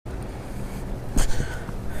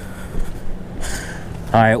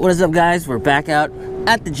All right, what is up guys? We're back out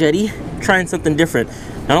at the jetty trying something different.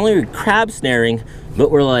 Not only are we crab snaring,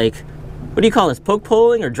 but we're like, what do you call this? Poke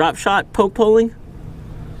poling or drop shot poke poling?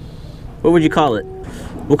 What would you call it?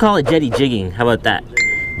 We'll call it jetty jigging. How about that?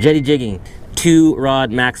 Jetty jigging. 2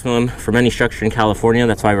 rod maximum from any structure in California.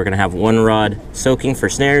 That's why we're gonna have 1 rod soaking for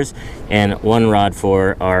snares and 1 rod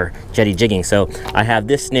for our jetty jigging. So I have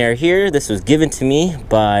this snare here. This was given to me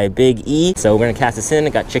by Big E. So we're gonna cast this in.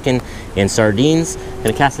 I got chicken and sardines.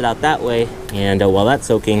 Gonna cast it out that way. And while that's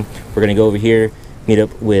soaking, we're gonna go over here, meet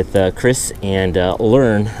up with Chris and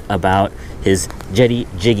learn about his jetty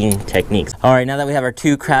jigging techniques. All right, now that we have our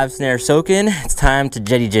 2 crab snares soaking, it's time to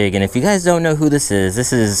jetty jig. And if you guys don't know who this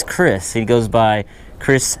is Chris. He goes by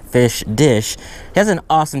ChriSFishDish. He has an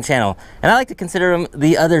awesome channel, and I like to consider him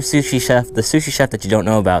the other sushi chef, the sushi chef that you don't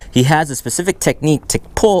know about. He has a specific technique to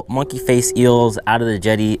pull monkey face eels out of the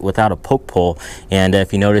jetty without a poke pole. And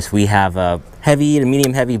if you notice, we have heavy to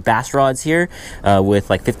medium heavy bass rods here with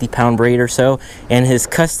like 50-pound braid or so, and his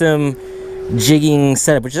custom jigging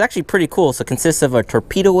setup, which is actually pretty cool. So it consists of a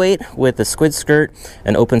torpedo weight with a squid skirt,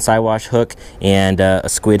 an open sidewash hook, and a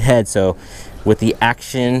squid head. So with the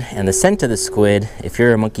action and the scent of the squid, if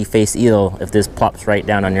you're a monkey face eel, if this plops right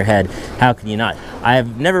down on your head, how can you not?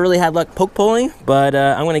 I've never really had luck poke poling, but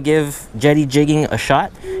I'm gonna give jetty jigging a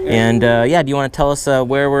shot. And yeah, do you want to tell us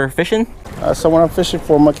where we're fishing? So when I'm fishing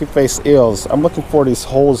for monkey face eels, I'm looking for these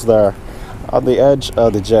holes there on the edge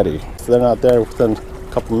of the jetty. If they're not there within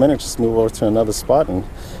a couple minutes, just move over to another spot, and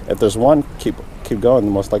if there's one, keep going.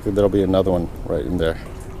 Most likely there'll be another one right in there.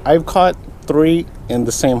 I've caught 3 in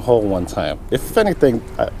the same hole one time. If anything,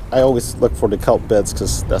 I always look for the kelp beds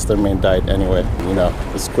because that's their main diet anyway. You know,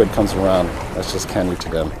 the squid comes around, that's just candy to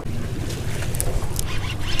them.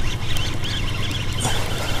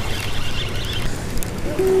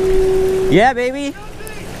 Yeah, baby.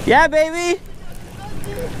 Yeah, baby.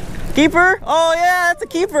 Keeper? Oh yeah, that's a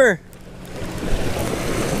keeper.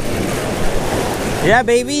 Yeah,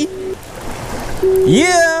 baby.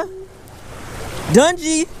 Yeah.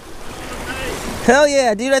 Dungy. Hell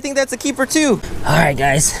yeah, dude, I think that's a keeper too. All right,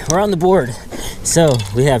 guys, we're on the board. So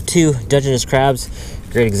we have 2 dungeness crabs.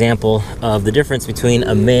 Great example of the difference between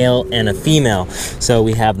a male and a female. So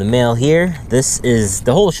we have the male here. This is,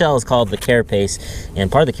 the whole shell is called the carapace,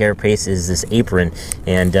 and part of the carapace is this apron.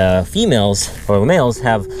 And females, or the males,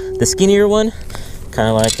 have the skinnier one, kind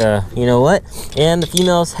of like you know what, and the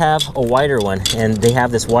females have a wider one, and they have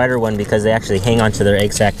this wider one because they actually hang onto their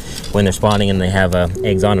egg sac when they're spawning and they have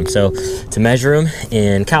eggs on them. So to measure them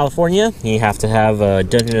in California, you have to have a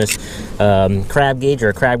dungeness crab gauge or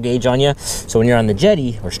a crab gauge on you. So when you're on the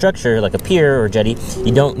jetty or structure like a pier or jetty,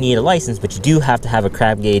 you don't need a license, but you do have to have a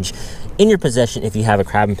crab gauge in your possession if you have a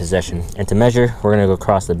crab in possession. And to measure, we're gonna go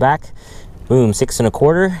across the back. Boom, 6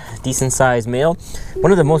 1/4, decent sized male.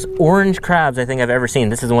 One of the most orange crabs I think I've ever seen.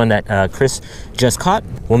 This is the one that Chris just caught.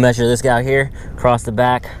 We'll measure this guy here, across the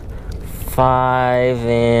back, 5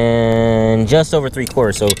 and just over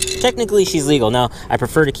 3/4. So technically she's legal. Now I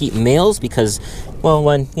prefer to keep males because, well,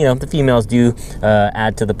 when you know the females do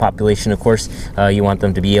add to the population, of course, you want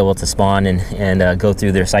them to be able to spawn and go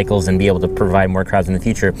through their cycles and be able to provide more crabs in the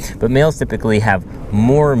future. But males typically have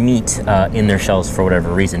more meat in their shells for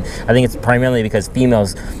whatever reason. I think it's primarily because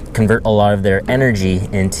females convert a lot of their energy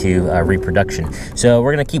into reproduction. So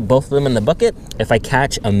we're gonna keep both of them in the bucket. If I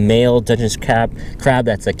catch a male dungeness crab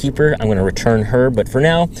that's a keeper, I'm gonna return her. But for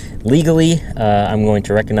now, legally, I'm going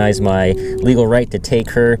to recognize my legal right to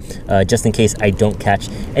take her just in case I don't catch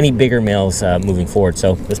any bigger males moving forward.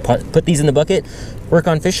 So let's put these in the bucket, work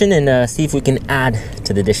on fishing, and see if we can add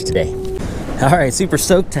to the dish today. All right, super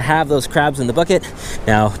stoked to have those crabs in the bucket.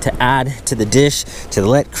 Now to add to the dish, to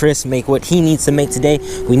let Chris make what he needs to make today,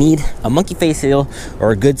 we need a monkey face eel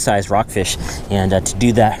or a good sized rockfish. And to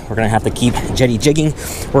do that, we're gonna have to keep jetty jigging,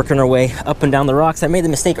 working our way up and down the rocks. I made the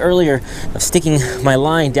mistake earlier of sticking my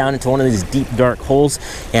line down into one of these deep dark holes,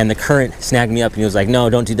 and the current snagged me up, and he was like, no,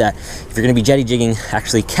 don't do that. If you're gonna be jetty jigging,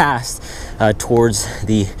 actually cast towards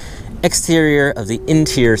the exterior of the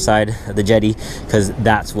interior side of the jetty, because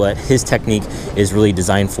that's what his technique is really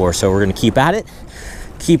designed for. So we're going to keep at it,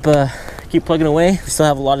 keep plugging away. We still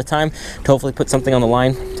have a lot of time to hopefully put something on the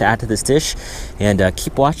line to add to this dish, and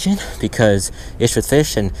keep watching, because Ish with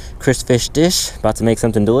Fish and ChriSFishDish about to make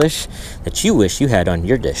something delish that you wish you had on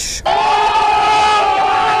your dish.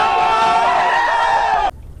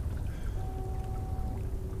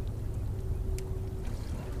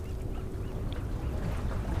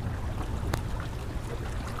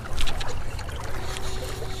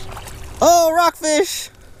 Oh,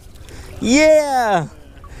 rockfish! Yeah!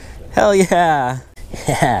 Hell yeah!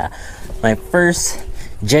 Yeah! My first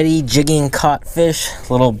Jetty Jigging caught fish,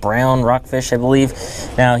 little brown rockfish, I believe.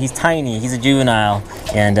 Now he's tiny, he's a juvenile,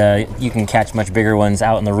 and you can catch much bigger ones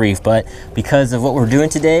out in the reef. But because of what we're doing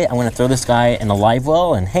today, I'm gonna throw this guy in a live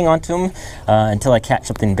well and hang on to him until I catch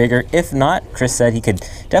something bigger. If not, Chris said he could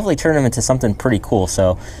definitely turn him into something pretty cool.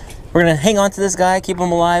 So we're gonna hang on to this guy, keep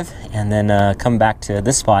him alive, and then come back to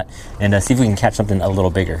this spot and see if we can catch something a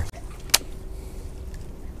little bigger.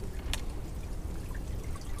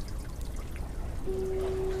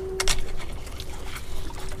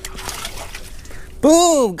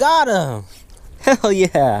 Boom! Got him! Hell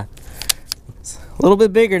yeah! It's a little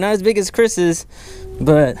bit bigger, not as big as Chris's,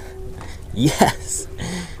 but yes!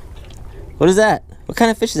 What is that? What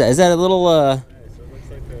kind of fish is that? Is that a little,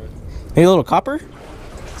 maybe a little copper?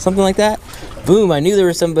 Something like that? Boom! I knew there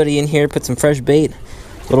was somebody in here. Put some fresh bait.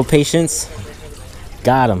 Little patience.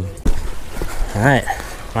 Got him. Alright,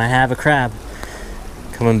 I have a crab.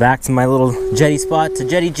 Coming back to my little jetty spot to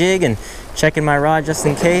jetty jig and checking my rod just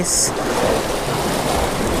in case.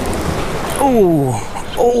 Oh,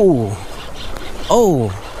 oh,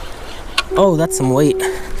 oh, oh, that's some weight.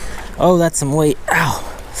 Oh, that's some weight. Ow.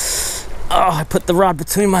 Oh, I put the rod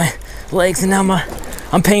between my legs and now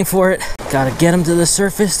I'm paying for it. Gotta get him to the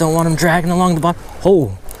surface. Don't want him dragging along the bottom.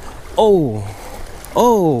 Oh, oh,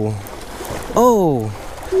 oh, oh,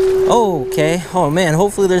 oh, okay. Oh man,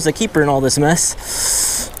 hopefully there's a keeper in all this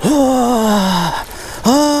mess. Oh,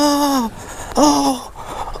 oh, oh,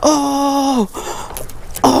 oh,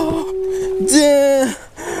 oh.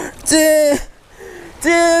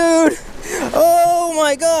 Dude, oh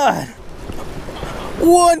my god,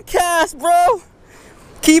 one cast, bro.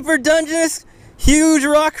 Keeper dungeness, huge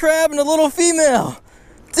rock crab and a little female.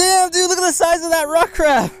 Damn, dude, look at the size of that rock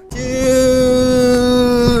crab. Dude,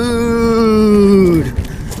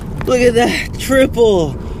 look at that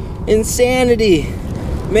triple insanity,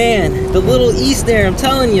 man. The little e-snare, I'm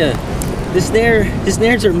telling you, his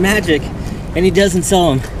snares are magic, and he doesn't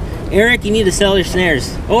sell them. Eric, you need to sell your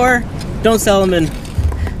snares, or don't sell them and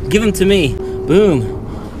give them to me. Boom,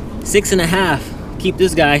 6.5. Keep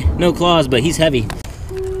this guy, no claws, but he's heavy.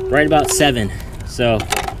 Right about 7. So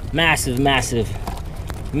massive, massive,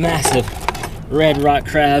 massive red rock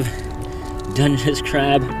crab, dungeness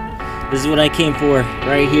crab. This is what I came for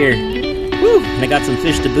right here. Woo! And I got some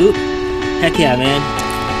fish to boot. Heck yeah, man.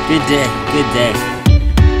 Good day, good day.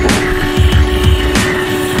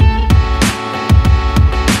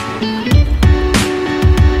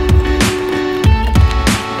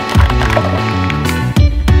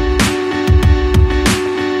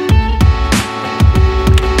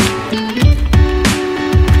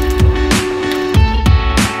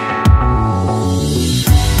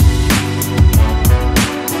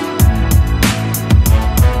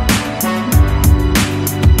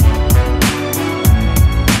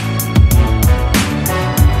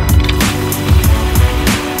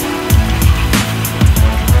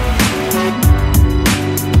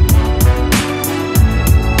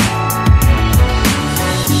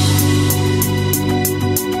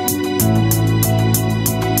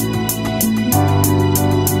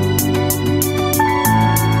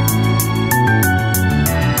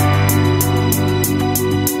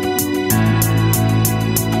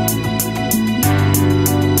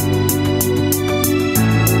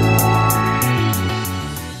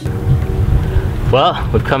 Well,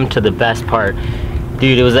 we've come to the best part.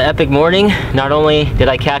 Dude, it was an epic morning. Not only did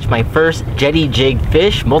I catch my first jetty jig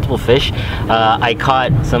fish, multiple fish, I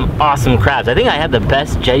caught some awesome crabs. I think I had the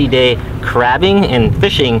best jetty day crabbing and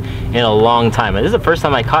fishing in a long time. This is the first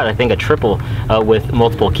time I caught, I think, a triple with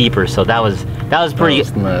multiple keepers. So that was pretty.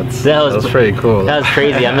 That was nuts. That was pretty cool. That was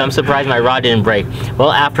crazy. I'm surprised my rod didn't break.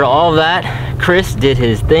 Well, after all of that, Chris did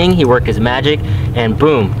his thing. He worked his magic, and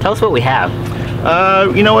boom. Tell us what we have.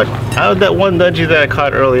 You know what? Out of that one dungey that I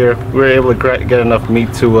caught earlier, we were able to get enough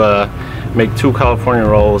meat to make 2 California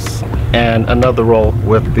rolls and another roll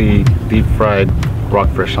with the deep fried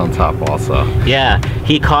rockfish on top also. Yeah,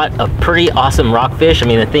 he caught a pretty awesome rockfish. I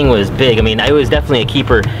mean, the thing was big. I mean, it was definitely a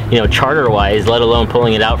keeper, you know, charter wise, let alone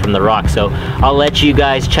pulling it out from the rock. So I'll let you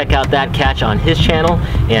guys check out that catch on his channel.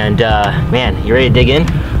 And man, you ready to dig in?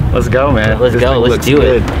 Let's go, man. Let's go. Let's do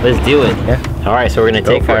it. Let's do it. Yeah. All right, so we're gonna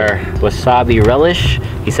take our wasabi relish.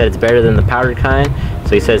 He said it's better than the powdered kind.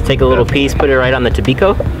 So he says take a little piece, put it right on the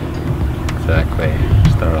tobiko. Exactly.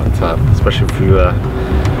 Start on top. Especially if you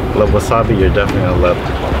love wasabi, you're definitely gonna love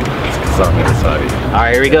wasabi. All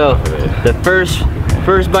right, here we go. The first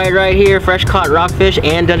bite right here, fresh caught rockfish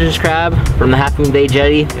and dungeness crab from the Half Moon Bay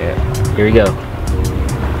Jetty. Yeah. Here we go.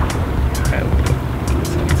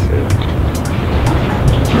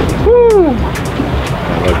 Woo!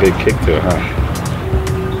 A good kick to it, huh?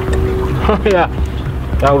 Oh yeah.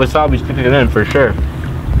 That wasabi's kicking it in for sure.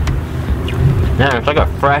 Man, it's like a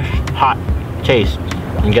fresh, hot taste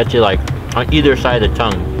and gets you like on either side of the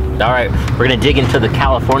tongue. All right, we're gonna dig into the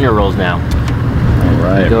California rolls now. All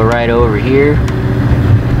right. Go right over here.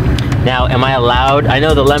 Now, am I allowed? I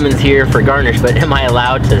know the lemon's here for garnish, but am I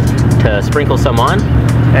allowed to sprinkle some on?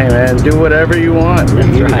 Hey man, do whatever you want.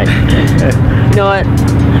 That's right. You know what?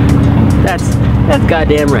 That's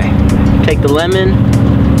goddamn right. Take the lemon,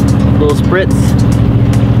 little spritz.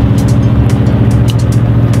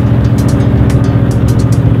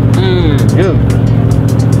 Dude.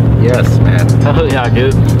 Yes, man. Oh yeah,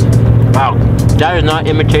 dude. Wow, that is not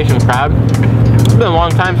imitation crab. It's been a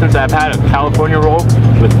long time since I've had a California roll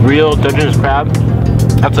with real Dungeness crab.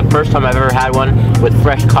 That's the first time I've ever had one with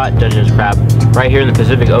fresh caught Dungeness crab right here in the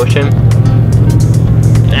Pacific Ocean.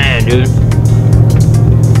 Man, dude.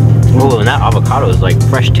 Ooh, and that avocado is like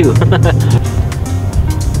fresh too.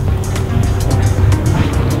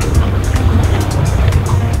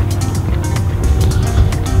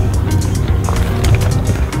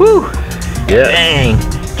 Woo! Yeah. Dang.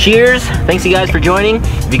 Cheers. Thanks you guys for joining.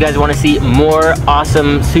 If you guys want to see more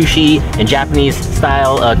awesome sushi and Japanese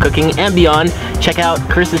style cooking and beyond, check out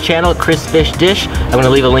Chris's channel, ChriSFishDish. I'm going to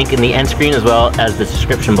leave a link in the end screen as well as the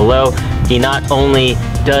description below. He not only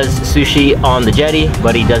does sushi on the jetty,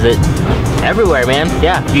 but he does it everywhere, man.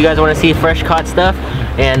 Yeah, if you guys want to see fresh caught stuff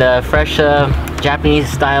and fresh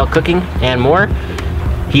Japanese style cooking and more,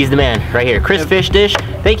 he's the man right here, ChriSFishDish.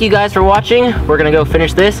 Thank you guys for watching. We're gonna go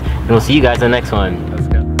finish this and we'll see you guys in the next one.